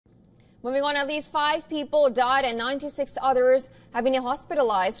Moving on, at least 5 people died and 96 others have been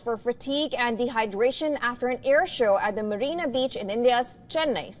hospitalized for fatigue and dehydration after an air show at the Marina beach in India's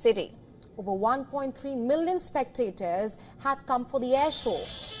Chennai city. Over 1.3 million spectators had come for the air show,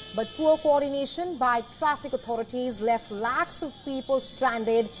 but poor coordination by traffic authorities left lakhs of people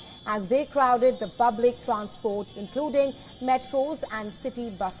stranded as they crowded the public transport, including metros and city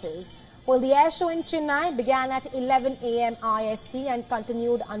buses. Well, the air show in Chennai began at 11 a.m. IST and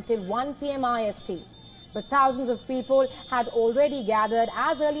continued until 1 p.m. IST. But thousands of people had already gathered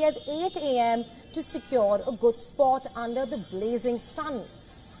as early as 8 a.m. to secure a good spot under the blazing sun.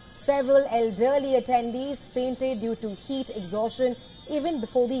 Several elderly attendees fainted due to heat exhaustion even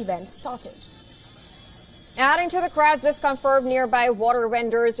before the event started. Adding to the crowd's discomfort, nearby water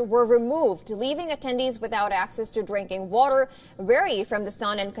vendors were removed, leaving attendees without access to drinking water. Weary from the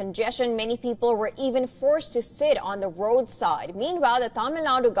sun and congestion, many people were even forced to sit on the roadside. Meanwhile, the Tamil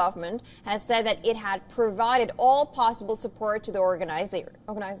Nadu government has said that it had provided all possible support to the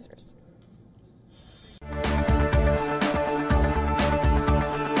organizers.